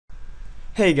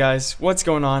Hey guys, what's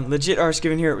going on? Legit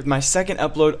Given here with my second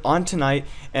upload on tonight,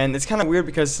 and it's kind of weird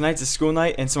because tonight's a school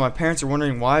night, and so my parents are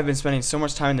wondering why I've been spending so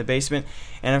much time in the basement.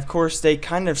 And of course they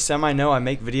kind of semi-know I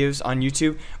make videos on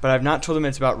YouTube, but I've not told them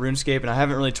it's about Runescape, and I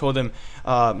haven't really told them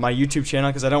my YouTube channel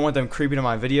because I don't want them creeping to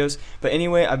my videos. But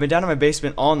anyway, I've been down in my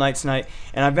basement all night tonight,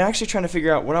 and I've been actually trying to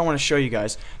figure out what I want to show you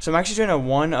guys. So I'm actually doing a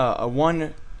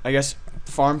one I guess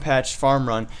farm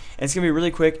run, and it's gonna be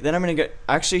really quick. Then I'm gonna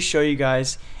actually show you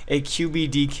guys a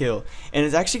QBD kill, and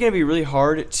it's actually gonna be really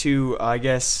hard to I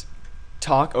guess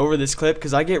talk over this clip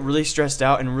because I get really stressed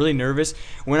out and really nervous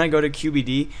when I go to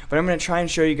QBD, but I'm gonna try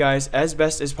and show you guys as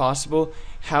best as possible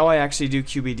how I actually do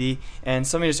QBD. And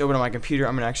so let me just open up my computer.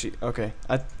 I'm gonna actually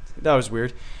that was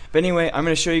weird. But anyway, I'm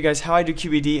going to show you guys how I do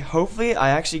QBD. Hopefully,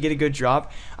 I actually get a good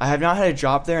drop. I have not had a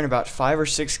drop there in about 5 or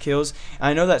 6 kills. And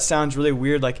I know that sounds really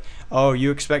weird, like, oh,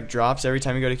 you expect drops every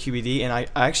time you go to QBD, and I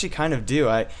actually kind of do.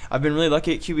 I've been really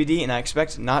lucky at QBD, and I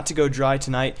expect not to go dry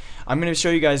tonight. I'm going to show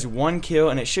you guys one kill,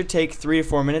 and it should take 3 to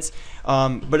 4 minutes,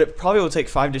 but it probably will take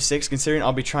 5 to 6, considering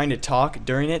I'll be trying to talk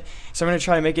during it. So I'm going to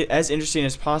try to make it as interesting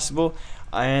as possible,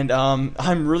 and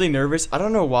I'm really nervous. I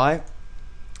don't know why.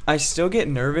 I still get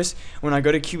nervous when I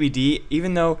go to QBD,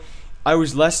 even though I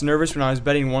was less nervous when I was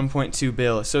betting 1.2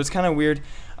 bill. So it's kind of weird.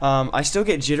 I still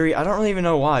get jittery. I don't really even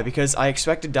know why, because I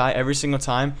expect to die every single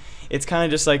time. It's kind of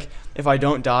just like, if I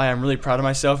don't die, I'm really proud of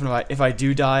myself, and if I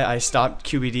do die, I stop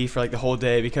QBD for like the whole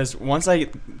day, because once I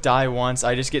die once,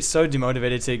 I just get so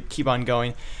demotivated to keep on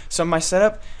going. So my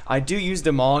setup, I do use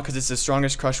the Maul because it's the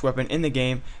strongest crush weapon in the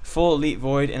game, full elite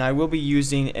void, and I will be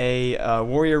using a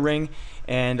warrior ring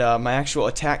and my actual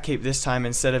attack cape this time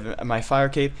instead of my fire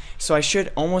cape. So I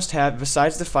should almost have,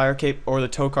 besides the fire cape or the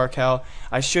Tokar cowl,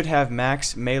 I should have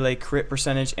max melee crit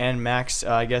percentage and max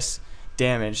I guess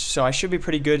damage. So I should be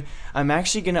pretty good. I'm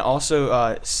actually going to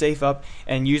also safe up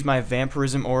and use my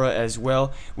vampirism aura as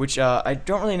well, which I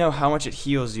don't really know how much it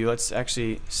heals you. Let's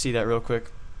actually see that real quick.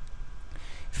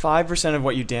 5% of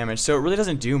what you damage, so it really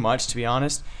doesn't do much, to be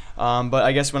honest. But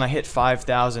I guess when I hit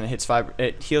 5,000,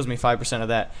 it heals me 5% of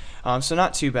that. So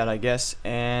not too bad, I guess.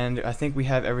 And I think we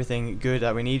have everything good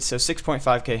that we need. So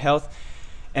 6.5k health.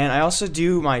 And I also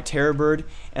do my Terror Bird,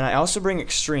 and I also bring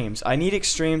extremes. I need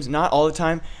extremes, not all the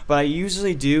time, but I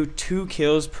usually do 2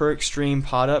 kills per extreme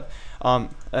pot up.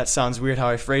 That sounds weird how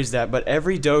I phrased that, but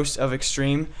every dose of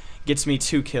extreme gets me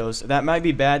 2 kills. That might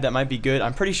be bad, that might be good.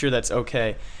 I'm pretty sure that's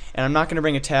okay. And I'm not going to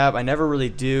bring a tab. I never really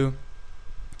do.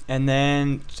 And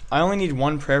then I only need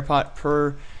 1 prayer pot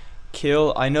per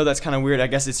kill. I know that's kind of weird. I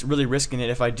guess it's really risking it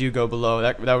if I do go below.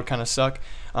 That would kind of suck.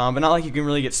 But not like you can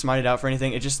really get smited out for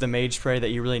anything. It's just the mage prayer that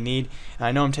you really need. And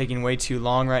I know I'm taking way too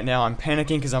long right now. I'm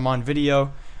panicking because I'm on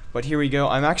video. But here we go.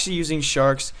 I'm actually using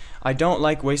sharks. I don't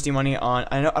like wasting money on.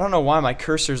 I don't know why my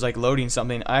cursor is like loading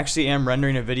something. I actually am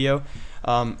rendering a video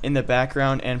in the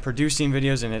background and producing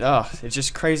videos, and it's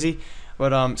just crazy.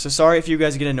 But so sorry if you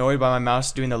guys get annoyed by my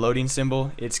mouse doing the loading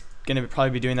symbol. It's gonna probably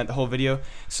be doing that the whole video.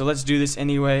 So let's do this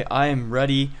anyway. I am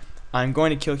ready. I'm going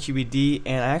to kill QBD,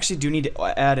 and I actually do need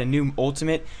to add a new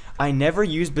ultimate. I never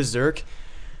use Berserk,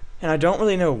 and I don't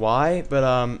really know why, but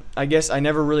I guess I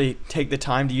never really take the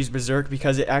time to use Berserk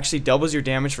because it actually doubles your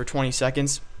damage for 20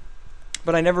 seconds.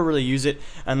 But I never really use it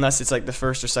unless it's like the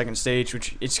first or second stage,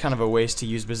 which it's kind of a waste to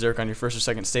use Berserk on your first or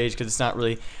second stage because it's not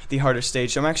really the hardest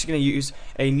stage. So I'm actually going to use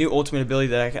a new ultimate ability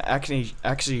that I can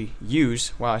actually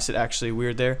use. Wow, I said actually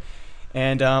weird there.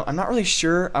 And I'm not really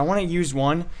sure. I want to use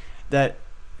one that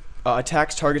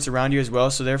attacks targets around you as well,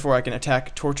 so therefore I can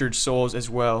attack tortured souls as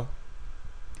well.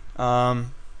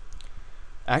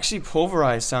 Actually,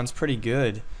 pulverize sounds pretty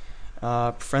good.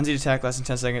 Frenzied attack less than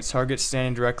 10 seconds. Targets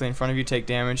standing directly in front of you take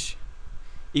damage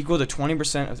equal to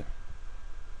 20% of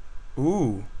the...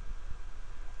 Ooh.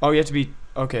 Oh, you have to be...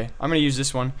 Okay, I'm going to use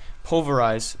this one.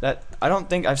 Pulverize. That I don't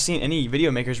think I've seen any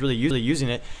video makers really using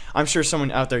it. I'm sure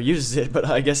someone out there uses it, but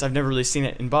I guess I've never really seen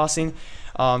it in bossing.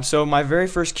 So my very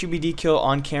first QBD kill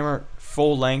on camera,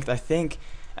 full length, I think...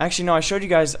 Actually, no, I showed you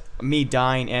guys me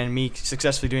dying and me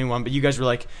successfully doing one, but you guys were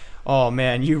like, oh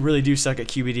man, you really do suck at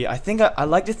QBD. I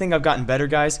like to think I've gotten better,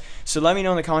 guys. So let me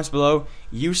know in the comments below,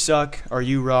 you suck or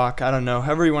you rock. I don't know,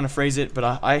 however you want to phrase it,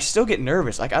 but I still get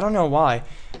nervous. Like, I don't know why,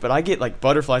 but I get like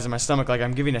butterflies in my stomach like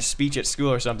I'm giving a speech at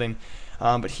school or something.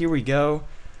 But here we go.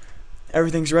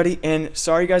 Everything's ready, and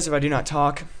sorry guys if I do not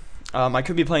talk. I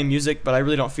could be playing music, but I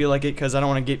really don't feel like it because I don't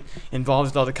want to get involved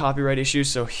with all the copyright issues.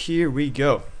 So here we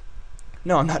go.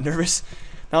 No, I'm not nervous.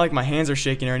 Not like my hands are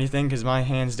shaking or anything, because my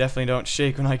hands definitely don't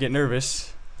shake when I get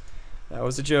nervous. That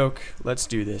was a joke. Let's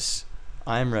do this.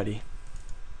 I am ready.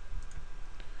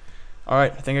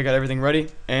 Alright, I think I got everything ready.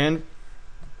 And...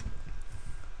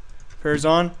 prayers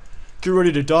on. Get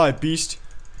ready to die, beast.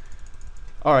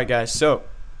 Alright guys, so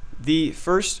the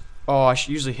first, oh, I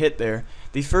should usually hit there.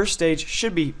 The first stage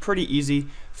should be pretty easy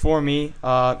for me.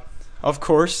 Of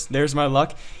course, there's my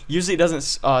luck. Usually it doesn't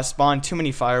spawn too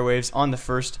many fire waves on the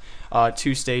first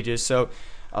 2 stages, so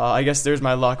I guess there's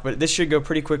my luck. But this should go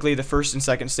pretty quickly, the first and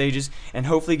second stages, and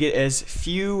hopefully get as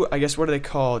few, I guess, what are they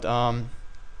called?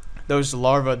 Those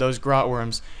larvae, those grot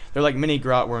worms. They're like mini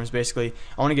grot worms, basically.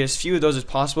 I want to get as few of those as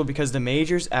possible because the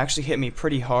majors actually hit me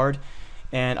pretty hard,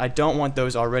 and I don't want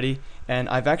those already. And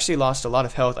I've actually lost a lot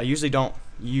of health. I usually don't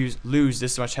lose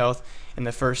this much health in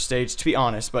the first stage, to be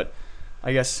honest, but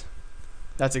I guess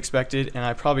that's expected, and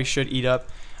I probably should eat up.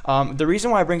 The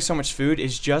reason why I bring so much food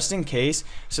is just in case,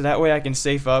 so that way I can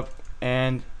save up.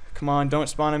 And come on, don't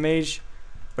spawn a mage.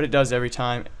 But it does every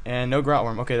time. And no grot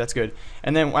worm. Okay, that's good.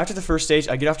 And then after the first stage,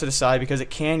 I get off to the side because it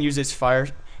can use its fire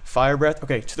breath.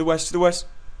 Okay, to the west, to the west.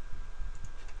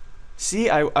 See,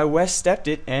 I west stepped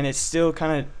it, and it still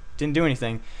kind of didn't do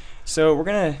anything. So we're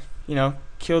gonna,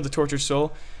 kill the tortured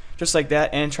soul just like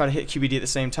that, and try to hit QBD at the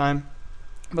same time.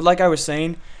 But like I was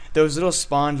saying, those little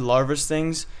spawned larvae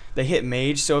things, they hit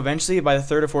mage. So eventually, by the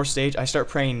 3rd or 4th stage, I start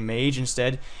praying mage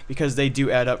instead because they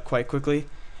do add up quite quickly.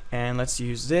 And let's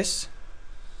use this.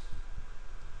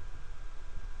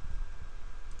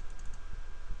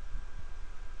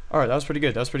 Alright, that was pretty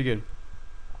good. That was pretty good.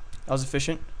 That was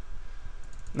efficient.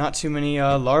 Not too many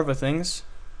larva things.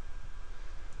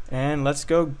 And let's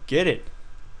go get it.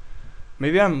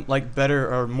 Maybe I'm like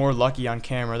better or more lucky on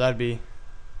camera. That'd be...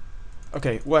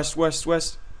 Okay, west, west,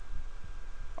 west.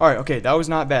 Alright, okay, that was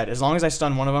not bad. As long as I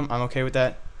stun one of them, I'm okay with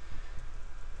that.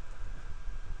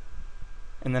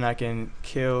 And then I can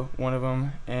kill one of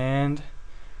them. And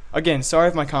again, sorry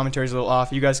if my commentary is a little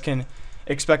off. You guys can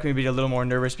expect me to be a little more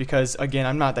nervous because, again,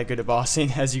 I'm not that good at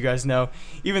bossing, as you guys know,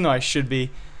 even though I should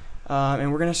be.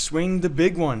 And we're going to swing the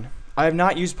big one. I have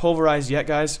not used Pulverize yet,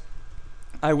 guys.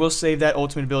 I will save that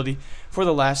ultimate ability for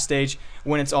the last stage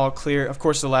when it's all clear. Of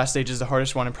course, the last stage is the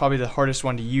hardest one and probably the hardest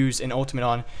one to use an ultimate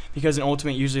on because an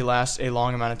ultimate usually lasts a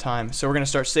long amount of time. So we're going to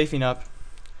start safing up.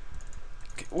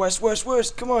 Okay, west, west,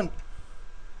 west, come on.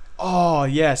 Oh,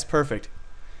 yes, perfect.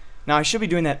 Now, I should be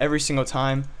doing that every single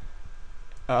time.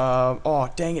 Oh,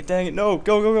 dang it, no,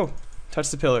 go, go, go.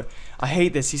 Touch the pillar. I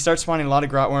hate this. He starts spawning a lot of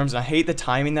grot worms, and I hate the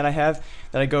timing that I have,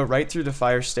 that I go right through the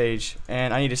fire stage,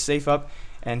 and I need to safe up,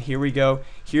 and here we go.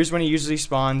 Here's when he usually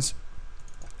spawns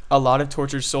a lot of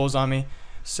tortured souls on me,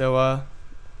 so,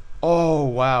 oh,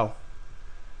 wow.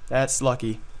 That's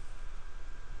lucky.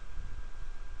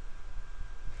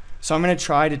 So I'm going to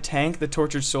try to tank the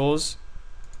tortured souls.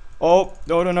 Oh,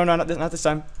 no, no, no, no, not this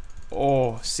time.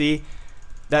 Oh, see?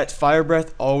 That fire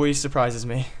breath always surprises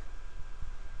me.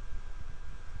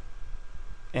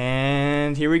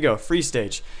 And here we go, free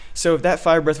stage. So if that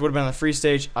fire breath would have been on the free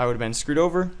stage, I would have been screwed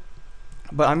over.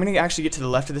 But I'm going to actually get to the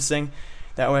left of this thing.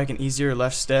 That way I can easier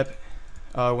left step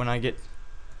when I get...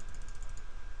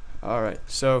 Alright,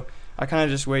 so I kind of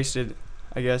just wasted,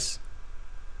 I guess.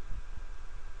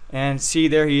 And see,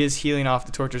 there he is healing off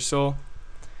the tortured soul.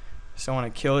 So I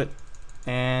want to kill it.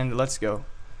 And let's go.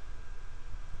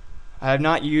 I have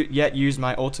not yet used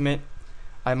my ultimate.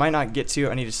 I might not get to.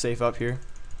 I need to save up here.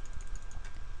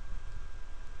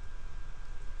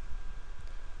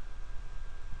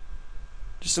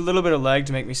 Just a little bit of lag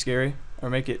to make me scary, or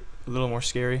make it a little more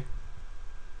scary.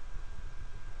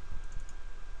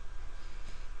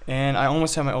 And I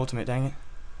almost have my ultimate, dang it.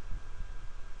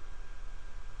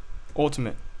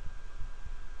 Ultimate.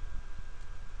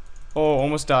 Oh,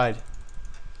 almost died.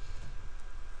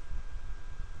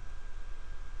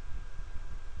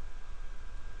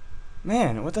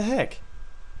 Man, what the heck?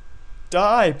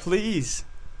 Die, please.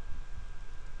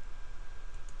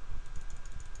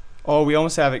 Oh, we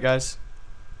almost have it, guys.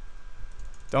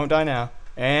 Don't die now.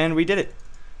 And we did it.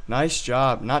 Nice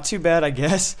job. Not too bad, I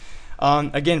guess.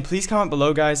 Again, please comment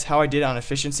below, guys, how I did on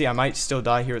efficiency. I might still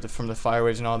die here from the fire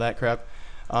waves and all that crap.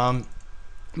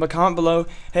 But comment below,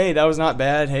 hey, that was not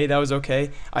bad. Hey, that was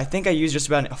okay. I think I used just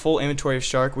about a full inventory of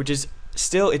shark, which is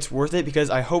still, it's worth it because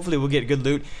I hopefully will get good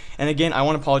loot. And again, I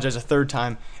want to apologize a third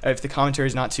time if the commentary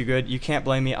is not too good. You can't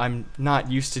blame me. I'm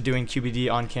not used to doing QBD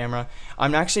on camera.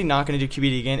 I'm actually not going to do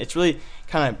QBD again. It's really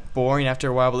kind of boring after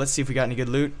a while, but let's see if we got any good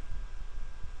loot.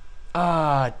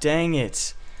 Ah, dang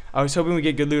it. I was hoping we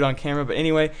get good loot on camera, but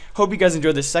anyway, hope you guys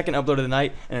enjoyed this second upload of the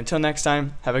night, and until next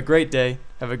time, have a great day,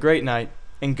 have a great night,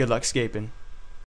 and good luck scaping.